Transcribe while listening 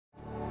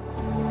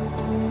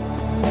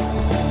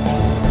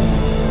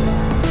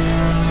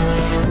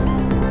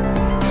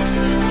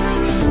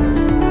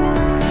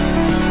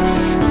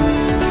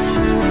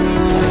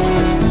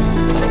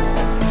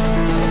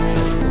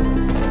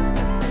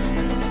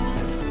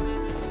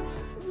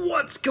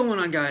What's going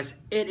on, guys?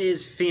 It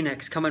is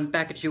Phoenix coming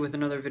back at you with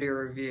another video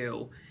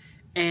review.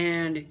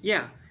 And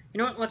yeah, you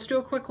know what? Let's do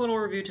a quick little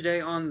review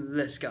today on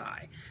this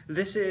guy.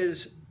 This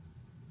is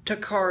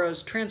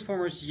Takara's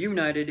Transformers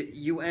United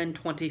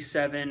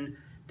UN-27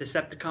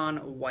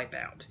 Decepticon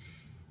Wipeout.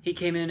 He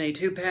came in a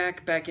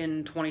 2-pack back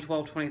in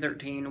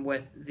 2012-2013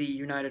 with the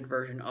United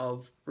version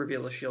of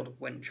Reveal the Shield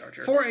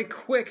Windcharger. For a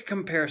quick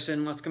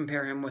comparison, let's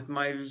compare him with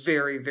my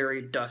very,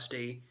 very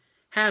dusty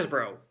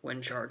Hasbro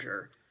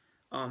Windcharger,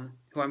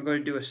 who I'm going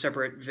to do a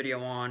separate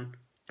video on,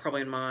 probably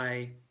in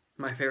my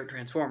favorite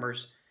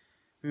Transformers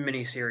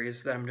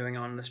mini-series that I'm doing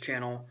on this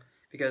channel,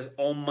 because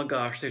oh my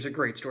gosh, there's a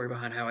great story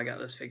behind how I got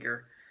this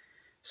figure.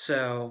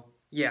 So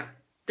yeah,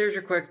 there's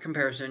your quick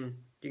comparison.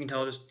 You can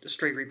tell just a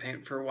straight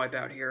repaint for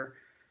Wipeout here,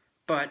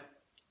 but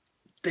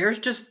there's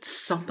just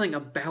something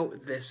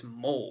about this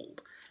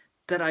mold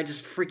that I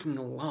just freaking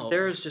love.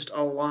 There's just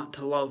a lot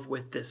to love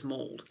with this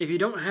mold. If you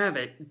don't have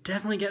it,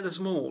 definitely get this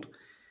mold.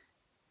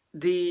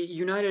 The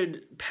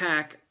United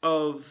pack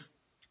of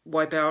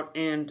Wipeout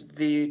and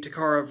the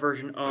Takara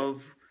version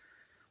of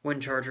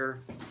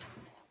Windcharger,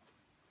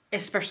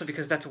 especially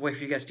because that's a way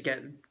for you guys to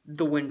get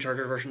the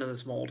Windcharger version of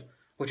this mold,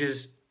 which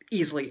is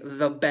easily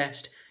the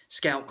best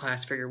Scout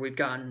class figure we've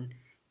gotten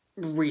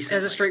recently.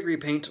 As a straight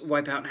repaint,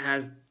 Wipeout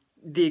has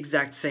the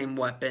exact same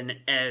weapon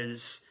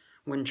as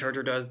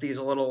Windcharger does. These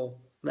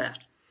little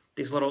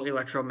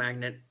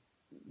electromagnet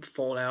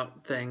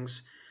fold-out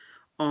things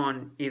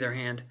on either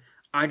hand.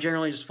 I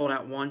generally just fold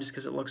out one just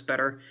because it looks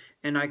better,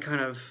 and I kind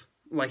of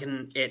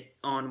liken it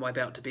on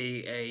Wipeout to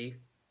be a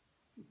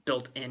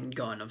built-in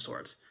gun of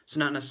sorts, so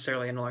not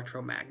necessarily an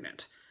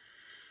electromagnet.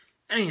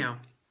 Anyhow,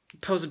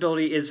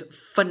 posability is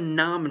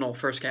phenomenal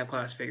for a Scout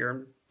class figure,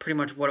 and pretty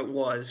much what it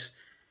was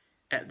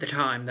at the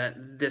time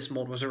that this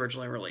mold was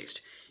originally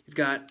released. You've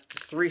got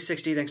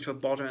 360 thanks to a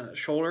ball joint at the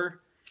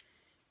shoulder.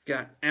 You've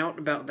got out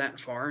about that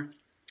far.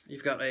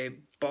 You've got a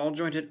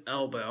ball-jointed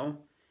elbow.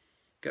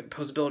 Got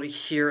posability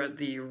here at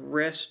the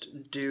wrist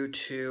due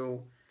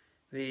to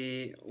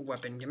the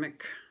weapon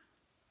gimmick,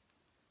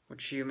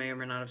 which you may or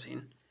may not have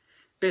seen.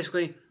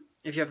 Basically,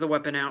 if you have the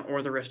weapon out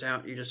or the wrist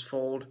out, you just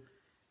fold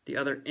the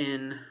other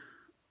in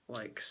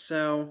like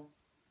so,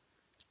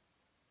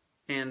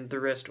 and the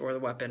wrist or the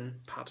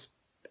weapon pops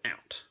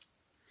out.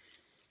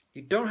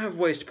 You don't have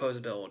waist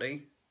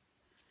posability.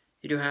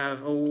 You do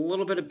have a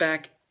little bit of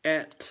back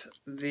at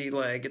the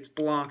leg. It's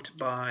blocked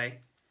by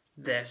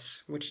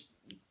this, which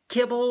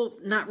kibble,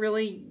 not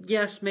really,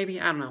 yes, maybe,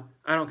 I don't know.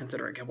 I don't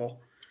consider it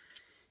kibble.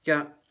 You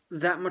got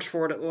that much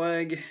forward at the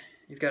leg,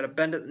 you've got a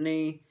bend at the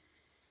knee,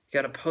 you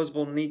got a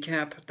posable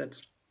kneecap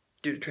that's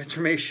due to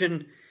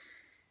transformation,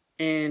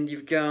 and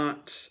you've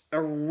got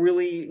a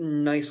really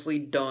nicely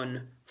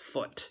done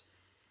foot.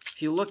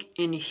 If you look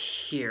in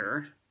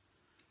here,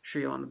 I'll show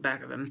you on the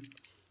back of him,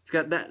 you've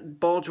got that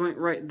ball joint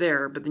right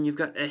there, but then you've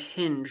got a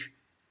hinge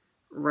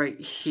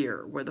right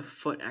here where the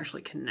foot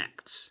actually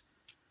connects.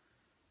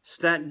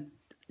 So that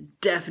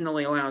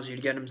definitely allows you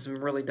to get him some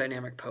really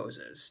dynamic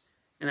poses.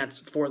 And that's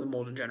for the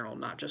mold in general,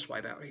 not just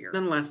Wipeout here.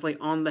 Then lastly,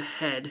 on the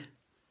head,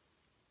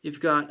 you've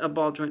got a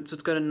ball joint, so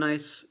it's got a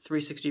nice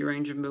 360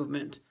 range of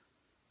movement,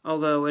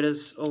 although it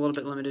is a little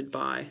bit limited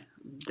by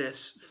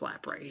this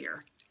flap right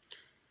here.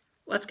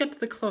 Let's get to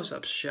the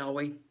close-ups, shall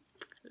we?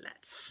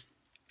 Let's.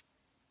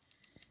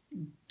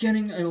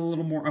 Getting a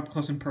little more up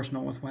close and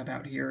personal with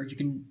Wipeout here, you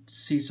can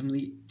see some of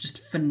the just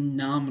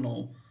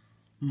phenomenal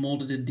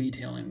molded in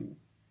detailing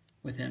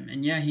with him.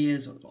 And yeah, he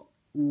is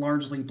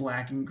largely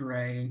black and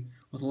gray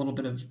with a little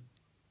bit of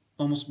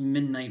almost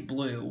midnight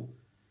blue,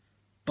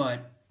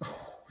 but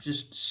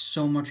just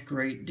so much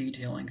great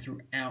detailing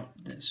throughout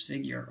this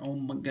figure. Oh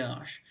my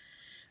gosh.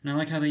 And I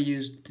like how they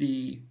used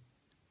the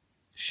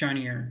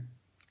shinier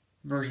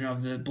version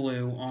of the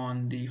blue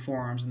on the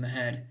forearms and the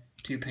head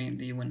to paint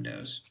the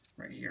windows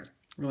right here.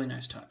 Really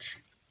nice touch.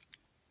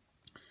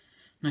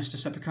 Nice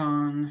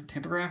Decepticon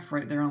tampograph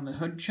right there on the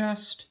hood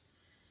chest.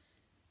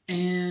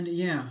 And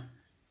yeah,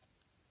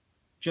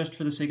 just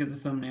for the sake of the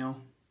thumbnail,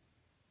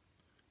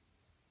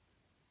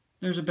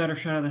 there's a better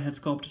shot of the head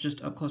sculpt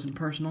just up close and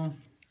personal.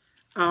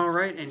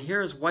 Alright, and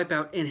here's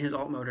Wipeout in his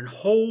alt mode, and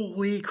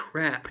holy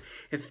crap,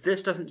 if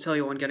this doesn't sell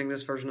you on getting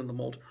this version of the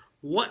mold,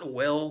 what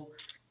will?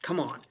 Come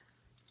on.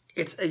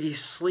 It's a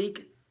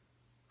sleek,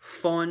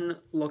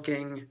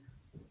 fun-looking,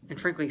 and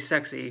frankly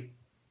sexy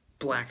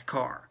black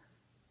car.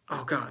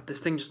 Oh god, this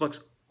thing just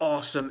looks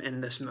awesome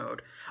in this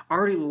mode. I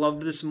already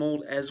loved this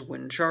mold as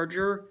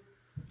Windcharger,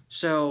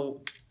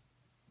 so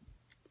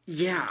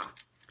yeah,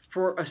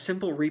 for a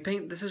simple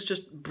repaint, this is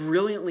just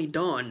brilliantly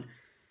done,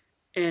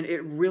 and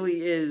it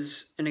really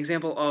is an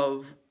example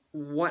of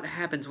what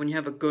happens when you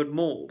have a good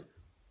mold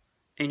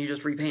and you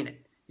just repaint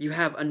it. You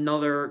have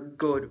another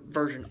good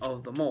version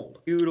of the mold.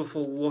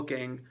 Beautiful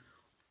looking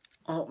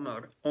alt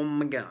mode. Oh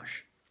my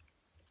gosh.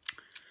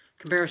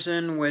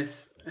 Comparison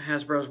with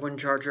Hasbro's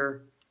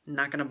Windcharger,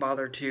 not going to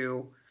bother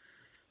to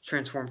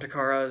transform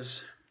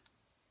Takara's,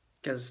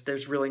 because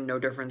there's really no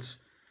difference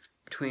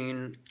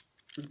between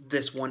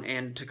this one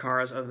and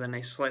Takara's other than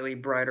a slightly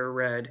brighter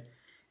red,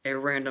 a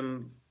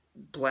random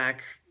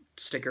black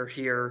sticker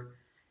here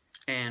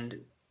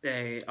and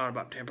a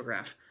Autobot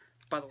tampograph.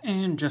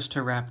 And just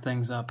to wrap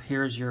things up,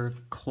 here's your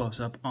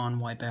close-up on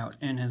Wipeout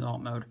in his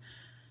alt mode.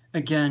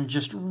 Again,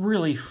 just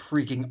really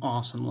freaking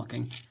awesome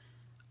looking.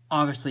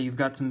 Obviously, you've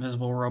got some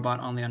visible robot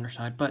on the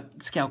underside,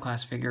 but scale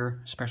class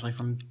figure, especially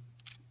from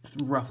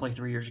roughly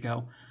 3 years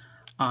ago,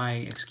 I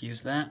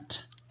excuse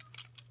that.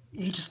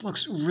 He just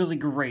looks really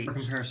great. For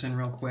comparison,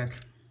 real quick,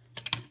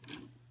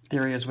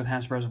 there he is with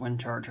Hasbro's Wind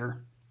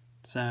Charger.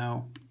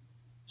 So,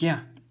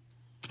 yeah,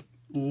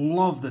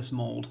 love this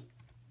mold.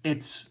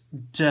 It's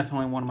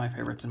definitely one of my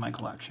favorites in my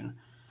collection.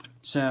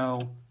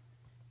 So,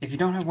 if you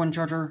don't have Wind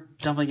Charger,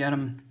 definitely get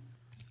him.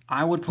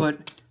 I would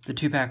put the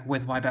 2-pack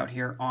with Wipeout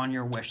here on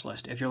your wish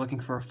list if you're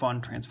looking for a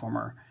fun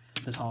Transformer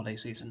this holiday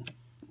season.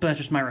 But that's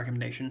just my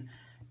recommendation.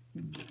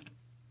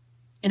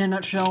 In a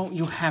nutshell,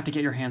 you have to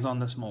get your hands on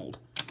this mold.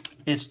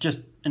 It's just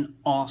an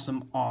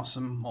awesome,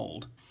 awesome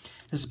mold.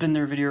 This has been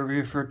their video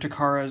review for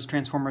Takara's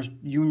Transformers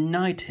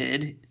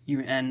United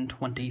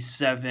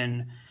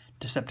UN-27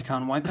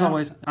 Decepticon Wipeout. As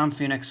always, I'm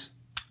Phoenix.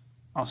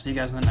 I'll see you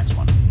guys in the next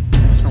one.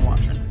 Thanks for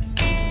watching.